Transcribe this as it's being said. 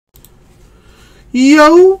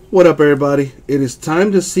Yo, what up everybody? It is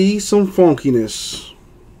time to see some funkiness.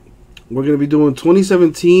 We're going to be doing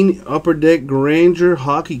 2017 Upper Deck Grandeur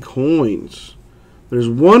hockey coins. There's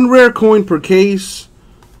one rare coin per case,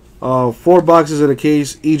 4 boxes in a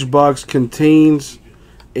case. Each box contains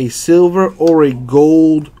a silver or a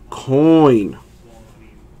gold coin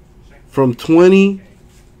from 20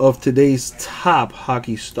 of today's top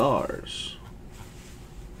hockey stars.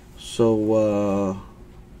 So,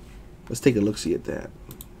 let's take a look-see at that.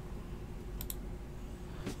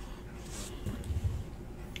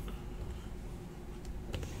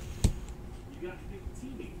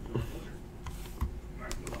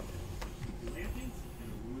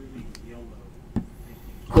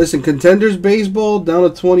 Listen, Contenders Baseball down to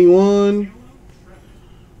 21.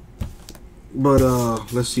 But,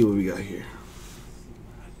 let's see what we got here.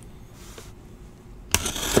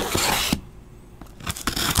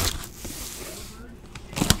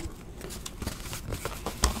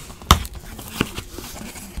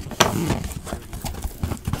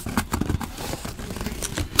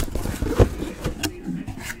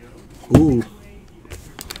 Ooh.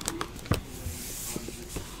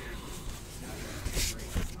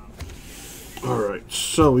 Alright,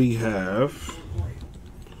 so we have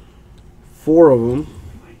 4 of them.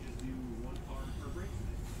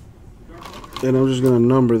 And I'm just going to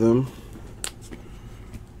number them.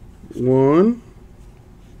 1,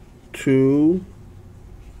 2,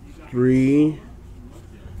 3,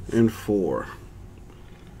 and 4.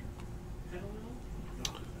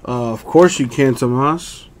 Of course you can,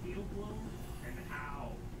 Tomas.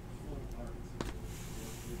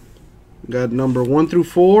 Got number 1 through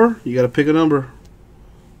 4. You got to pick a number.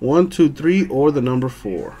 1, 2, 3, or the number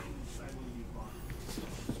 4.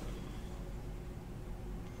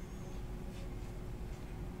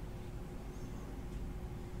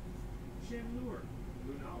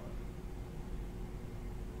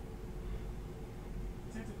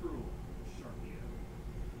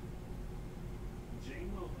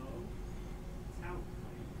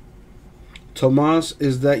 Tomas,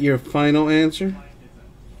 is that your final answer?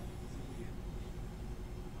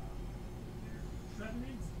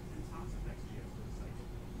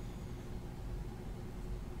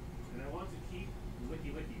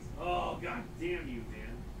 Oh, god damn you,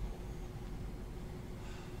 man.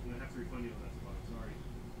 I'm gonna have to refund you on that spot,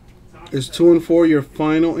 sorry. Is 2 and 4 your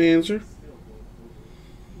final answer?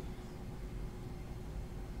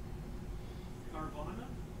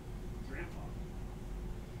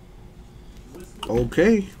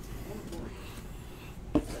 Okay.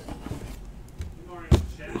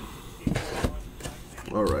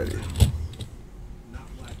 Alrighty.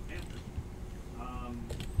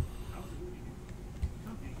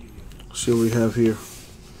 See what we have here.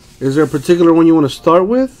 Is there a particular one you want to start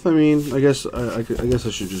with? I mean, I guess I guess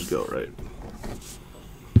I should just go, right?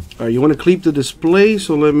 All right, you want to keep the display,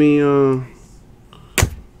 so let me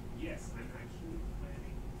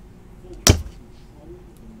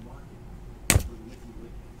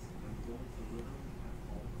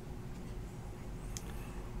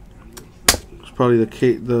it's probably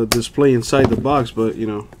the display inside the box, but you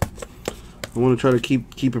know, I want to try to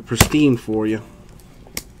keep it pristine for you.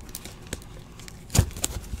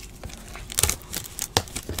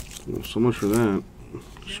 Well, so much for that.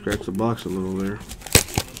 Scratch the box a little there.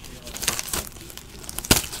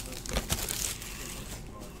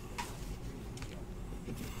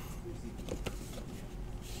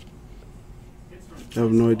 I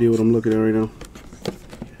have no idea what I'm looking at right now.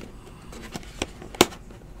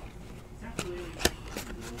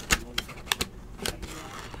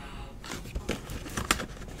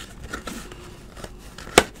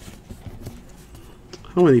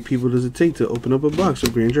 How many people does it take to open up a box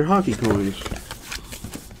of Grandeur hockey coins?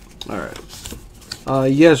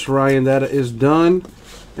 Alright. Yes, Ryan, that is done.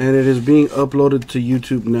 And it is being uploaded to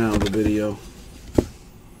YouTube now, the video.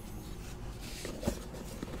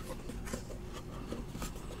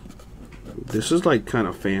 This is like kind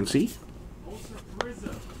of fancy.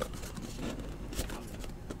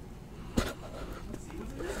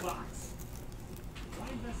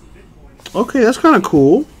 Okay, that's kind of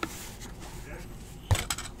cool.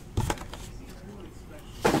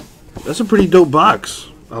 That's a pretty dope box.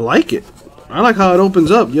 I like it. I like how it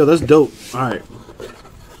opens up. Yo, that's dope. Alright.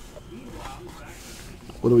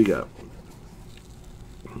 What do we got?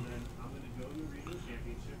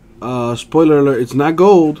 Spoiler alert, it's not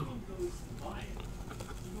gold.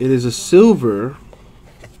 It is a silver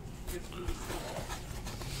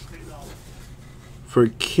for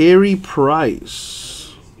Carey Price.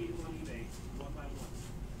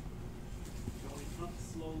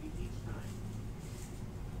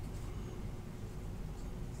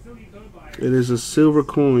 It is a silver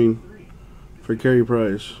coin for Carey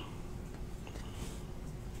Price.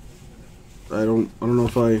 I don't know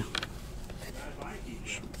if I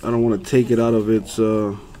don't want to take it out of its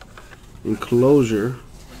enclosure.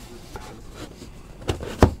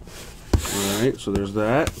 Alright, so there's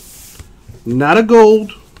that. Not a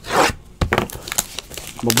gold.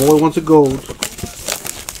 My boy wants a gold.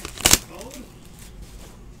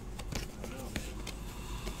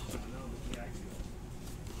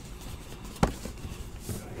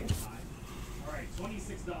 Alright,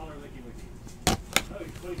 $26 licky wicky. Oh,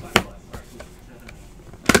 25 plus.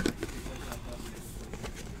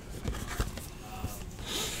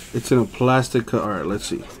 It's in a plastic cup. Alright, let's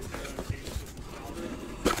see.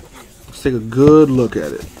 Let's take a good look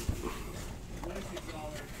at it.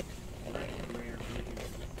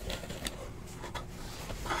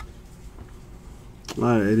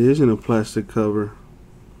 Alright, it is in a plastic cover.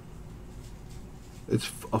 It's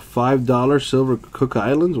a $5 silver Cook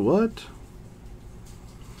Islands. What?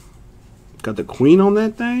 Got the queen on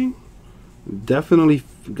that thing? Definitely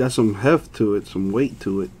got some heft to it, some weight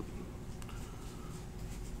to it.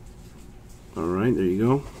 Alright, there you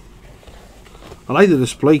go. I like the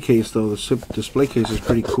display case though. The display case is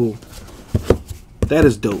pretty cool. That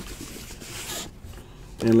is dope.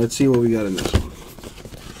 And let's see what we got in this one.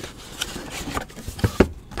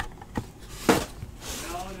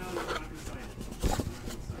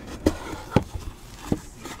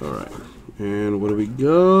 Alright. And what do we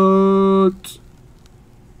got?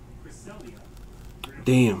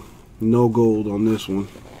 Damn. No gold on this one.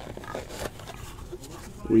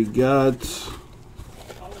 We got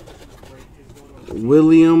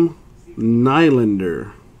William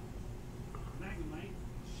Nylander.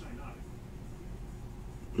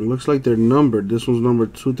 It looks like they're numbered. This one's number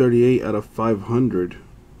 238 out of 500.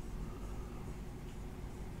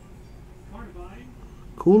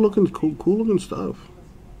 Cool looking stuff.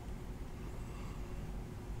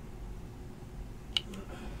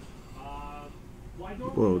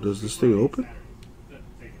 Whoa, does this thing open?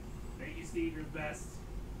 Thank you, Steve. You're the best.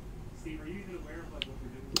 Steve, are you even aware of what we're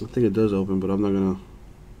doing? I think it does open, but I'm not gonna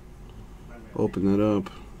open that up.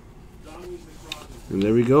 And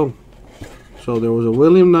there we go. So there was a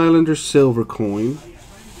William Nylander silver coin.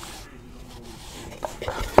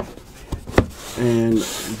 And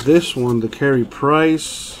this one, the Carey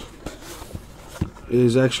Price,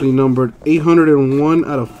 is actually numbered 801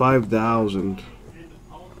 out of 5,000.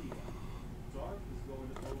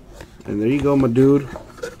 And there you go, my dude.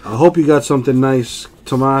 I hope you got something nice,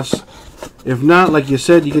 Tomas. If not, like you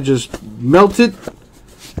said, you could just melt it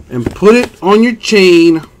and put it on your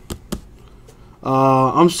chain.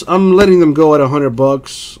 I'm letting them go at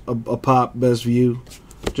 $100 a pop, best view,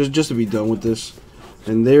 just to be done with this.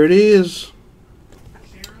 And there it is.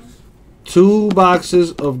 2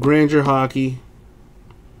 boxes of Grandeur hockey,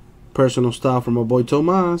 personal style from my boy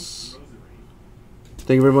Tomas.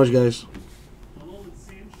 Thank you very much, guys.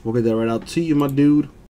 We'll get that right out to you, my dude.